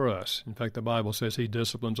does that for us. In fact, the Bible says he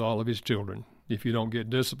disciplines all of his children. If you don't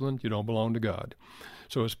get disciplined, you don't belong to God.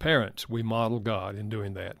 So as parents, we model God in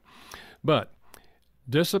doing that. But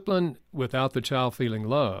discipline without the child feeling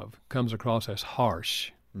love comes across as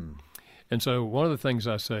harsh. And so one of the things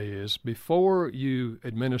I say is, before you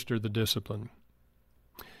administer the discipline,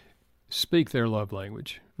 speak their love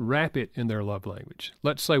language. Wrap it in their love language.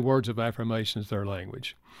 Let's say words of affirmation is their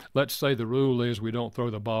language. Let's say the rule is we don't throw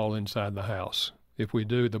the ball inside the house. If we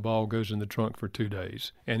do, the ball goes in the trunk for 2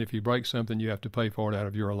 days. And if you break something, you have to pay for it out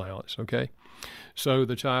of your allowance, okay? So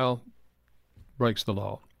the child breaks the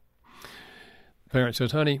law. The parent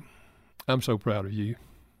says, honey, I'm so proud of you,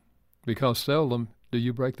 because seldom do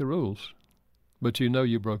you break the rules. But you know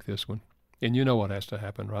you broke this one, and you know what has to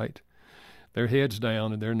happen, right? Their heads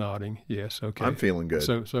down and they're nodding. Yes, okay. I'm feeling good.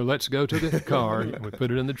 So let's go to the car. We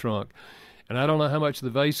put it in the trunk. And I don't know how much the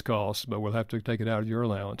vase costs, but we'll have to take it out of your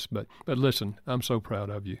allowance. But listen, I'm so proud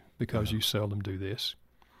of you because you seldom do this.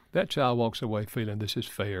 That child walks away feeling this is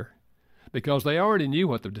fair because they already knew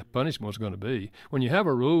what the punishment was going to be. When you have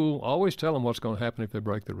a rule, always tell them what's going to happen if they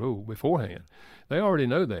break the rule beforehand. They already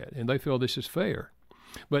know that, and they feel this is fair.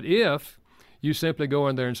 But if you simply go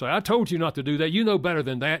in there and say, I told you not to do that. You know better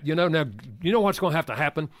than that. Now you know what's going to have to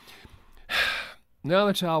happen. Now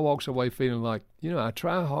the child walks away feeling like, I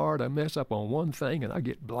try hard, I mess up on one thing, and I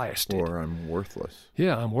get blasted. Or I'm worthless.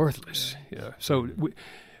 Yeah, I'm worthless. Yeah. So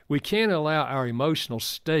we can't allow our emotional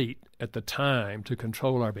state at the time to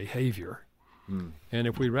control our behavior. And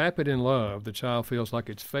if we wrap it in love, the child feels like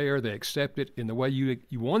it's fair. They accept it in the way you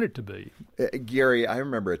want it to be. Gary, I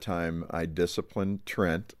remember a time I disciplined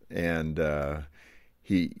Trent, and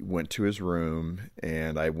he went to his room,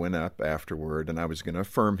 and I went up afterward, and I was going to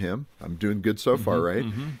affirm him. I'm doing good so far, right?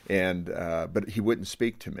 Mm-hmm. And but he wouldn't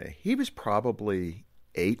speak to me. He was probably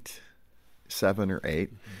 7 or 8,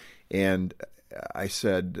 and I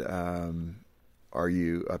said, are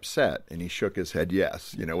you upset? And he shook his head,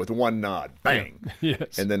 yes, with one nod, bang.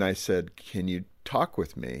 Yes. And then I said, can you talk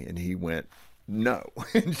with me? And he went, no,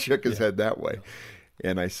 and shook his head that way.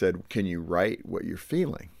 And I said, can you write what you're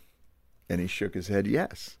feeling? And he shook his head,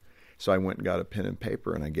 yes. So I went and got a pen and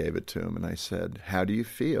paper, and I gave it to him, and I said, how do you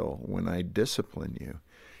feel when I discipline you?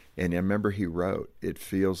 And I remember he wrote, it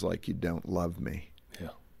feels like you don't love me.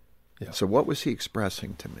 Yeah. So what was he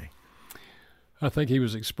expressing to me? I think he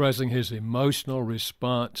was expressing his emotional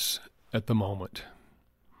response at the moment.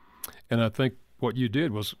 And I think what you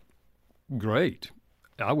did was great.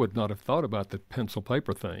 I would not have thought about the pencil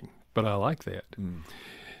paper thing, but I like that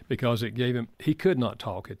because it gave him, he could not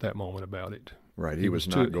talk at that moment about it. Right, he was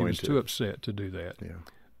too upset to do that. Yeah.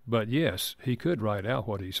 But yes, he could write out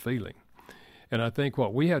what he's feeling. And I think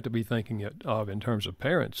what we have to be thinking of in terms of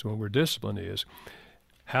parents when we're disciplined is,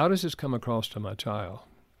 how does this come across to my child?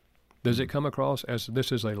 Does it come across as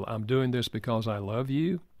I'm doing this because I love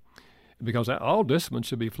you? Because all discipline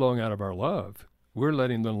should be flowing out of our love. We're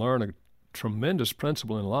letting them learn a tremendous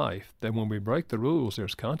principle in life that when we break the rules,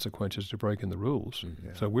 there's consequences to breaking the rules.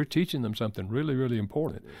 Yeah. So we're teaching them something really, really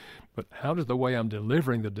important. But how does the way I'm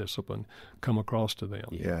delivering the discipline come across to them?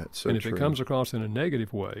 Yeah, it's so and if true. It comes across in a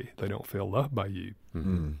negative way, they don't feel loved by you.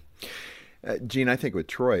 Mm-hmm. Gene, I think with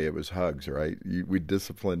Troy, it was hugs, right? We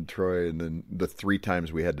disciplined Troy, and then the 3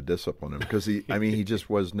 times we had to discipline him because he just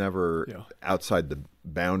was never outside the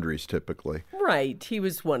boundaries typically. Right. He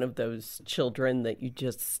was one of those children that you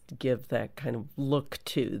just give that kind of look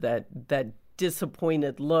to, that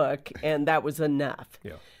disappointed look, and that was enough.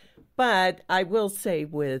 Yeah. But I will say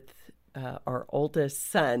with our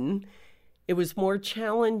oldest son, it was more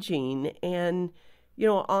challenging. And,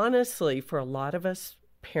 honestly, for a lot of us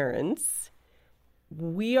parents,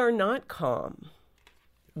 we are not calm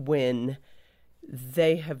when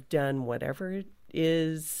they have done whatever it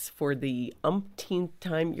is for the umpteenth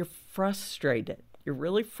time. You're frustrated. You're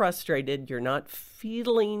really frustrated. You're not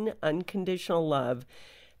feeling unconditional love.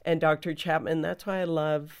 And Dr. Chapman, that's why I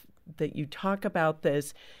love that you talk about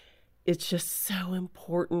this. It's just so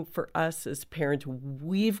important for us as parents.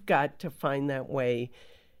 We've got to find that way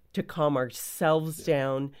to calm ourselves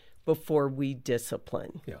down before we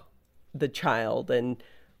discipline the child. And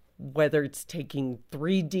whether it's taking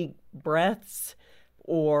 3 deep breaths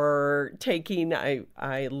or taking,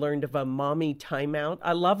 I learned of a mommy timeout.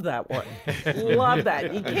 I love that one. Love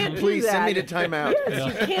that. You can't do Please that. send me to timeout. Yes,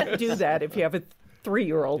 you can't do that if you have a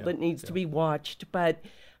 3-year-old that needs to be watched. But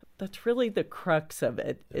that's really the crux of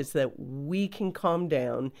it, is that we can calm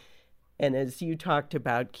down. And as you talked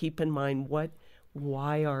about, keep in mind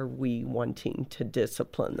why are we wanting to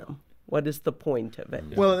discipline them? What is the point of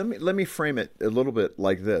it? Well, let me frame it a little bit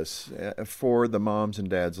like this for the moms and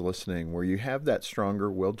dads listening, where you have that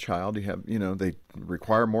stronger-willed child. You have, they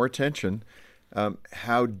require more attention.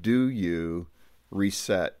 How do you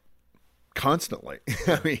reset constantly?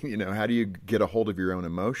 I mean, how do you get a hold of your own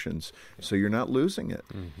emotions so you're not losing it?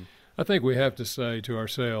 Mm-hmm. I think we have to say to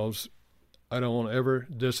ourselves, I don't want to ever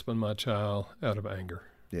discipline my child out of anger.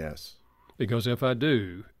 Yes. Because if I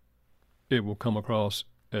do, it will come across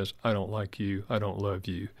as I don't like you, I don't love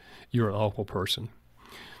you, you're an awful person.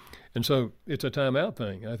 And so it's a timeout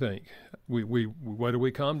thing, I think. We wait till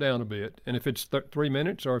we calm down a bit. And if it's 3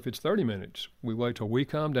 minutes or if it's 30 minutes, we wait till we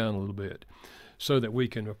calm down a little bit so that we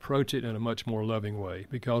can approach it in a much more loving way,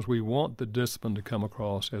 because we want the discipline to come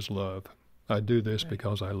across as love. I do this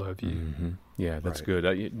because I love you. Mm-hmm. Yeah, that's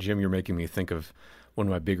good. Jim, you're making me think of one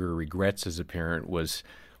of my bigger regrets as a parent was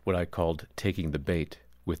what I called taking the bait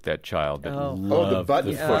with that child that loved the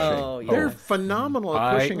button pushing. Oh, yes. They're phenomenal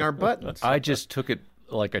at pushing our buttons. I just took it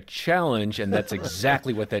like a challenge, and that's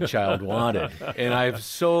exactly what that child wanted. And I've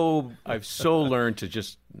so learned to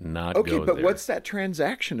just not go there. Okay, but what's that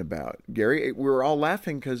transaction about, Gary? We're all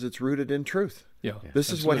laughing because it's rooted in truth. Yeah.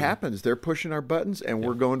 This is what happens. They're pushing our buttons, and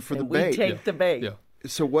we're going for the bait. We take the bait. Yeah.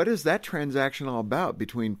 So what is that transaction all about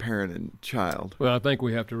between parent and child? Well, I think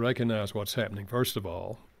we have to recognize what's happening, first of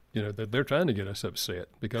all. You know, that they're trying to get us upset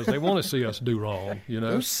because they want to see us do wrong, you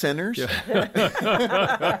know. Those sinners. Yeah.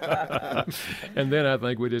 And then I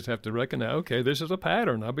think we just have to recognize, okay, this is a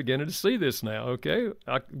pattern. I'm beginning to see this now, okay?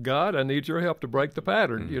 God, I need your help to break the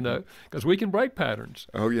pattern, you know, because we can break patterns.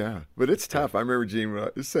 Oh, yeah. But it's tough. I remember Gene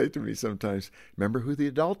would say to me sometimes, remember who the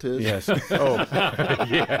adult is? Yes. Oh,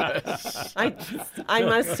 yes. I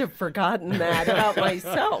must have forgotten that about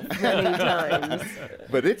myself many times.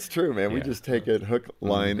 But it's true, man. We just take it hook,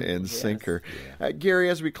 line, and sinker. Gary,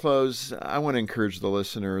 as we close, I want to encourage the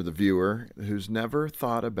listener, the viewer, who's never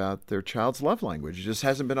thought about their child's love language. It just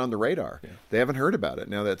hasn't been on the radar. Yeah. They haven't heard about it.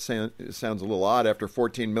 Now, that sounds a little odd after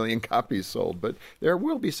 14 million copies sold, but there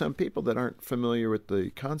will be some people that aren't familiar with the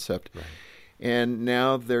concept. Right. And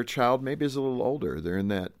now their child maybe is a little older. They're in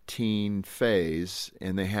that teen phase,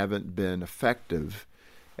 and they haven't been effective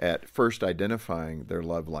at first identifying their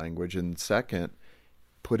love language, and second,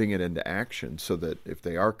 putting it into action so that if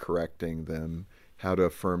they are correcting them, how to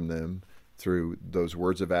affirm them through those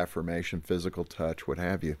words of affirmation, physical touch, what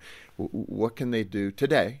have you. What can they do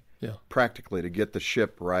today, practically, to get the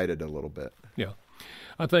ship righted a little bit? Yeah.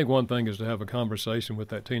 I think one thing is to have a conversation with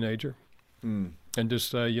that teenager and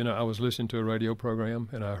just say, you know, I was listening to a radio program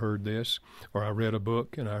and I heard this, or I read a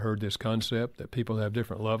book and I heard this concept that people have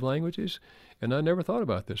different love languages, and I never thought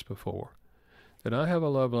about this before. That I have a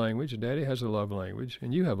love language, Daddy has a love language,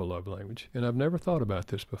 and you have a love language, and I've never thought about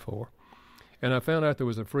this before. And I found out there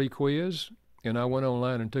was a free quiz, and I went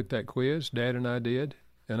online and took that quiz, Dad and I did,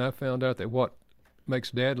 and I found out that what makes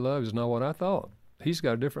Dad love is not what I thought. He's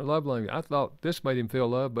got a different love language. I thought this made him feel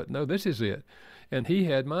love, but no, this is it. And he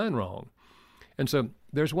had mine wrong. And so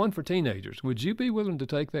there's one for teenagers. Would you be willing to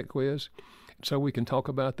take that quiz so we can talk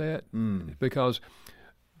about that? Because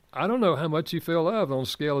I don't know how much you feel loved on a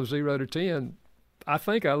scale of 0 to 10. I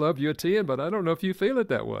think I love you a 10, but I don't know if you feel it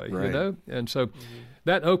that way, you know? And so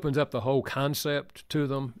that opens up the whole concept to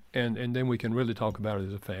them, and then we can really talk about it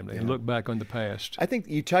as a family and look back on the past. I think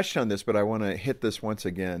you touched on this, but I want to hit this once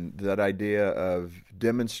again, that idea of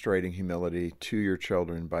demonstrating humility to your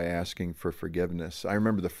children by asking for forgiveness. I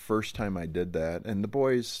remember the first time I did that, and the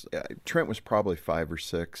boys, Trent was probably 5 or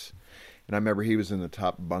 6, and I remember he was in the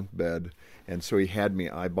top bunk bed, and so he had me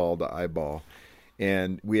eyeball to eyeball.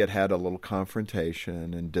 And we had a little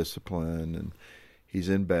confrontation and discipline, and he's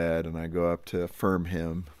in bed, and I go up to affirm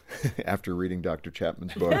him after reading Dr.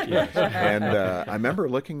 Chapman's book. And I remember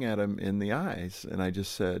looking at him in the eyes, and I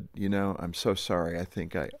just said, you know, I'm so sorry. I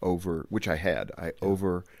think I overreacted,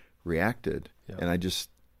 and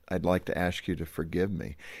I'd like to ask you to forgive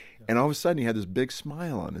me. And all of a sudden, he had this big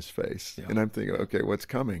smile on his face, and I'm thinking, okay, what's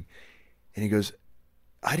coming? And he goes,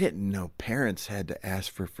 I didn't know parents had to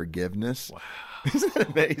ask for forgiveness. Wow. Isn't that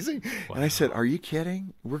amazing? Wow. And I said, are you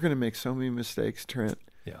kidding? We're going to make so many mistakes, Trent.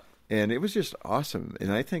 Yeah. And it was just awesome.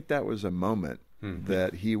 And I think that was a moment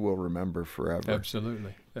that he will remember forever.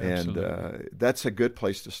 Absolutely. And that's a good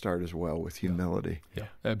place to start as well, with humility. Yeah,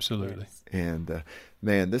 absolutely. Yes. And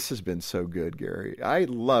man, this has been so good, Gary. I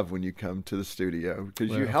love when you come to the studio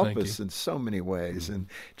because you help us in so many ways. And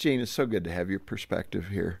Gene, it's so good to have your perspective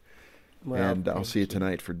here. Well, and I'll see you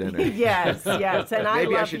tonight for dinner. Yes. And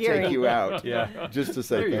maybe I should hearing... take you out, just to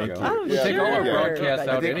say thank you. Oh, we'll take all our broadcasts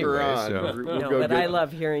out anyway. I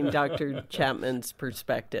love hearing Dr. Chapman's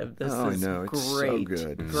perspective. This is great. It's so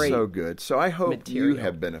good. So good. So I hope you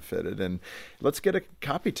have benefited. And let's get a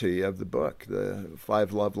copy to you of the book, The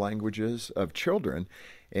 5 Love Languages of Children.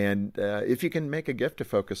 And if you can make a gift to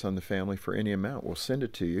Focus on the Family for any amount, we'll send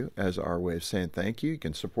it to you as our way of saying thank you. You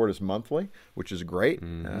can support us monthly, which is great,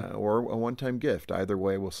 or a one-time gift. Either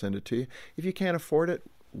way, we'll send it to you. If you can't afford it,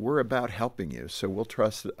 we're about helping you, so we'll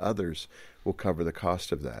trust that others will cover the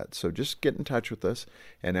cost of that. So just get in touch with us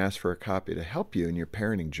and ask for a copy to help you in your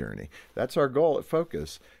parenting journey. That's our goal at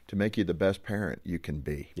Focus, to make you the best parent you can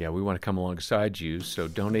be. Yeah, we want to come alongside you, so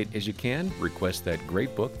donate as you can. Request that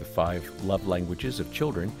great book, The 5 Love Languages of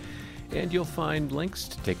Children, and you'll find links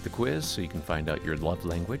to take the quiz so you can find out your love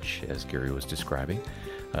language, as Gary was describing.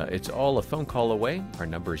 It's all a phone call away. Our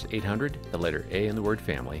number is 800, the letter A in the word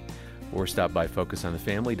family, or stop by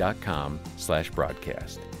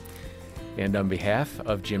focusonthefamily.com/broadcast. And on behalf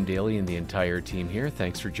of Jim Daly and the entire team here,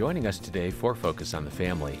 thanks for joining us today for Focus on the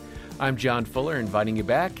Family. I'm John Fuller, inviting you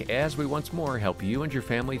back as we once more help you and your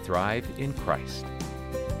family thrive in Christ.